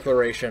attack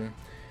declaration,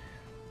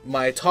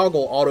 my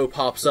Toggle auto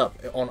pops up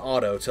on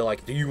auto to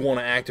like, do you want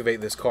to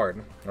activate this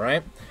card?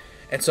 Right?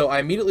 And so I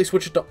immediately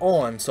switch it to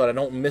on so that I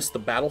don't miss the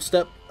battle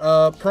step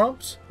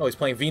prompts. Oh, he's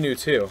playing Venu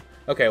too.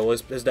 Okay, well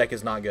his deck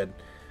is not good.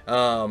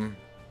 So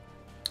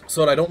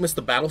that I don't miss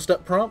the battle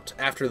step prompt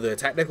after the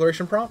attack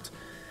declaration prompt.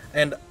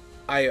 And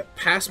I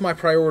pass my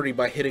priority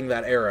by hitting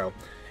that arrow.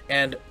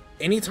 And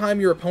anytime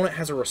your opponent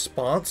has a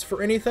response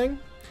for anything,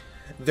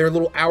 their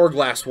little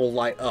hourglass will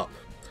light up.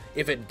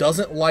 If it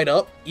doesn't light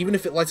up, even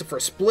if it lights up for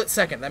a split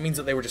second, that means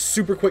that they were just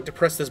super quick to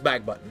press this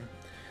back button.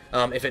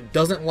 If it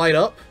doesn't light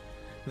up,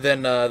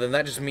 then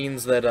that just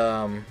means that,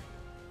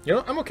 you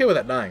know, I'm okay with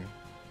that dying.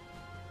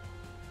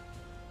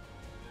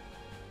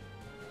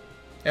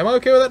 Am I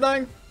okay with that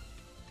dying?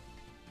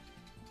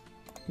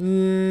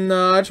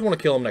 No, I just want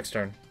to kill him next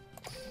turn.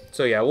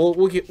 So yeah, we'll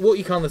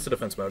econ this to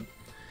defense mode.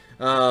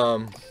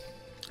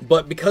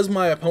 But because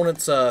my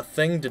opponent's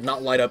thing did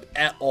not light up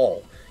at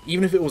all,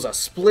 even if it was a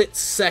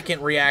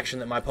split-second reaction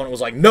that my opponent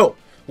was like, no,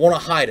 want to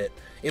hide it,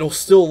 it'll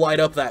still light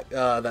up that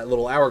that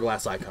little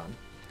hourglass icon.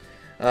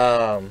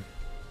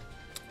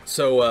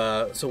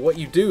 So what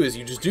you do is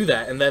you just do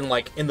that, and then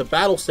like in the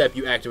battle step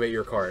you activate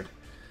your card.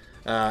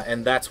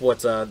 And that's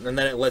what's and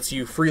then it lets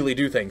you freely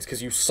do things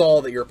because you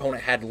saw that your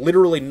opponent had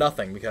literally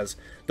nothing because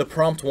the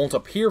prompt won't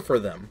appear for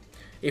them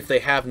if they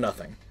have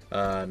nothing.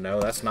 No,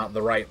 that's not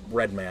the right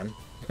red man.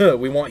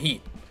 We want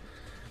heat.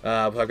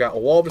 I've got a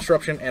Wall of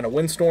Disruption and a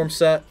Windstorm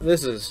set.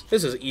 This is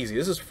easy.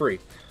 This is free.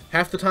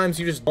 Half the times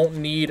you just don't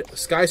need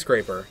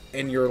Skyscraper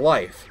in your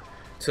life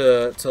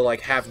to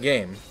like have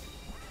game.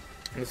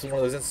 And this is one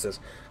of those instances.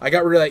 I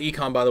got rid of that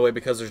econ, by the way,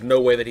 because there's no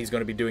way that he's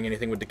going to be doing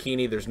anything with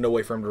Dakini. There's no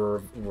way for him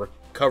to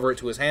recover it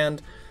to his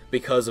hand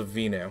because of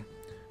Venu.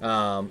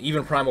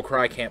 Even Primal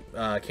Cry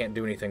can't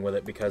do anything with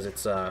it because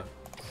it's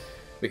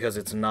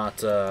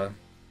not a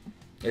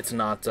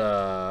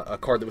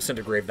card that was sent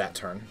to grave that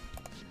turn.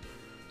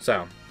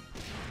 So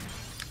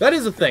that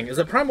is the thing. Is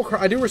that Primal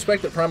Cry? I do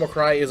respect that Primal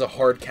Cry is a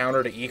hard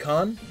counter to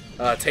econ,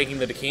 taking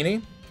the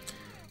Dakini,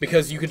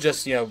 because you could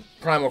just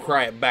Primal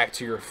Cry it back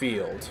to your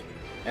field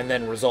and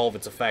then resolve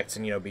its effects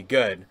and, be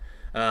good.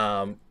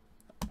 But,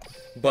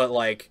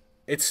 like,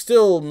 it's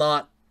still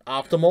not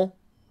optimal.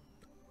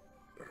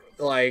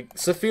 Like,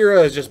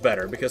 Saphira is just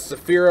better, because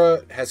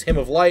Saphira has Hymn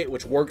of Light,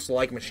 which works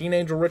like Machine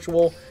Angel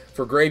Ritual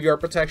for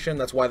graveyard protection.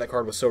 That's why that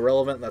card was so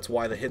relevant. That's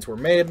why the hits were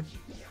made.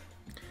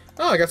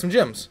 Oh, I got some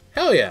gems.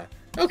 Hell yeah.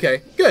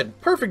 Okay,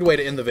 good. Perfect way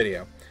to end the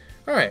video.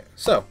 Alright,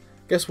 so,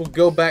 guess we'll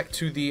go back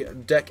to the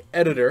deck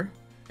editor,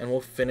 and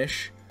we'll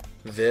finish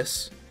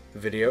this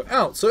video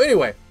out. So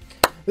anyway,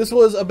 this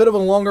was a bit of a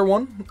longer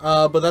one,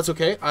 but that's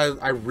okay.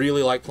 I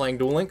really like playing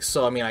Duel Links,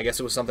 so I mean, I guess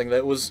it was something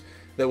that was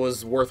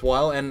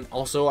worthwhile, and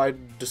also I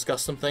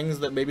discussed some things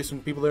that maybe some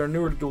people that are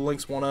newer to Duel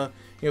Links want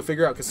to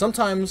figure out, because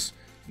sometimes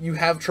you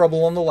have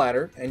trouble on the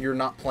ladder and you're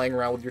not playing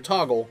around with your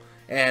toggle,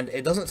 and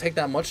it doesn't take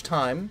that much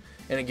time,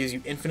 and it gives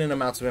you infinite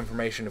amounts of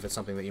information if it's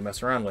something that you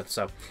mess around with.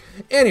 So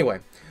anyway,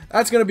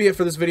 that's going to be it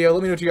for this video.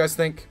 Let me know what you guys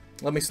think.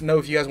 Let me know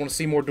if you guys want to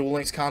see more Duel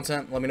Links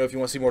content. Let me know if you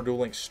want to see more Duel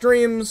Links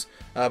streams,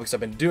 because I've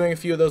been doing a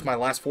few of those. My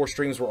last 4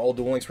 streams were all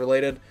Duel Links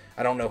related.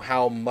 I don't know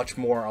how much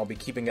more I'll be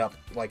keeping up,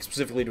 like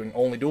specifically doing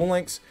only Duel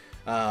Links,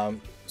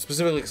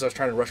 specifically because I was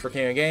trying to rush for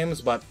King of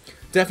Games, but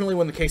definitely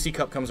when the KC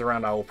Cup comes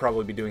around, I will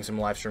probably be doing some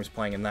live streams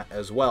playing in that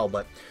as well.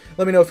 But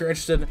let me know if you're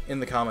interested in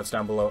the comments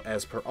down below,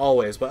 as per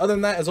always. But other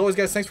than that, as always,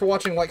 guys, thanks for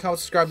watching. Like, comment,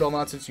 subscribe to all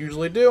nonsense you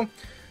usually do.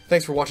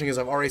 Thanks for watching, as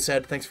I've already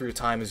said. Thanks for your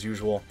time, as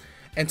usual.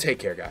 And take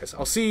care, guys.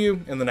 I'll see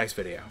you in the next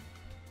video.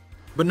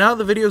 But now that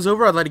the video's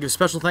over, I'd like to give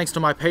special thanks to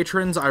my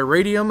patrons,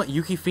 Iradium,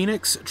 Yuki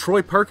Phoenix,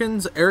 Troy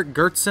Perkins, Eric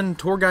Gertson,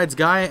 Tour Guides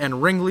Guy,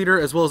 and Ringleader,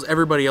 as well as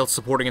everybody else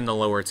supporting in the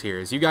lower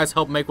tiers. You guys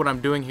help make what I'm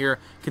doing here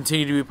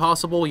continue to be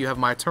possible. You have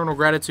my eternal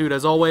gratitude,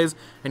 as always,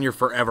 and you're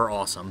forever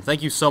awesome.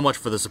 Thank you so much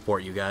for the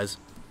support, you guys.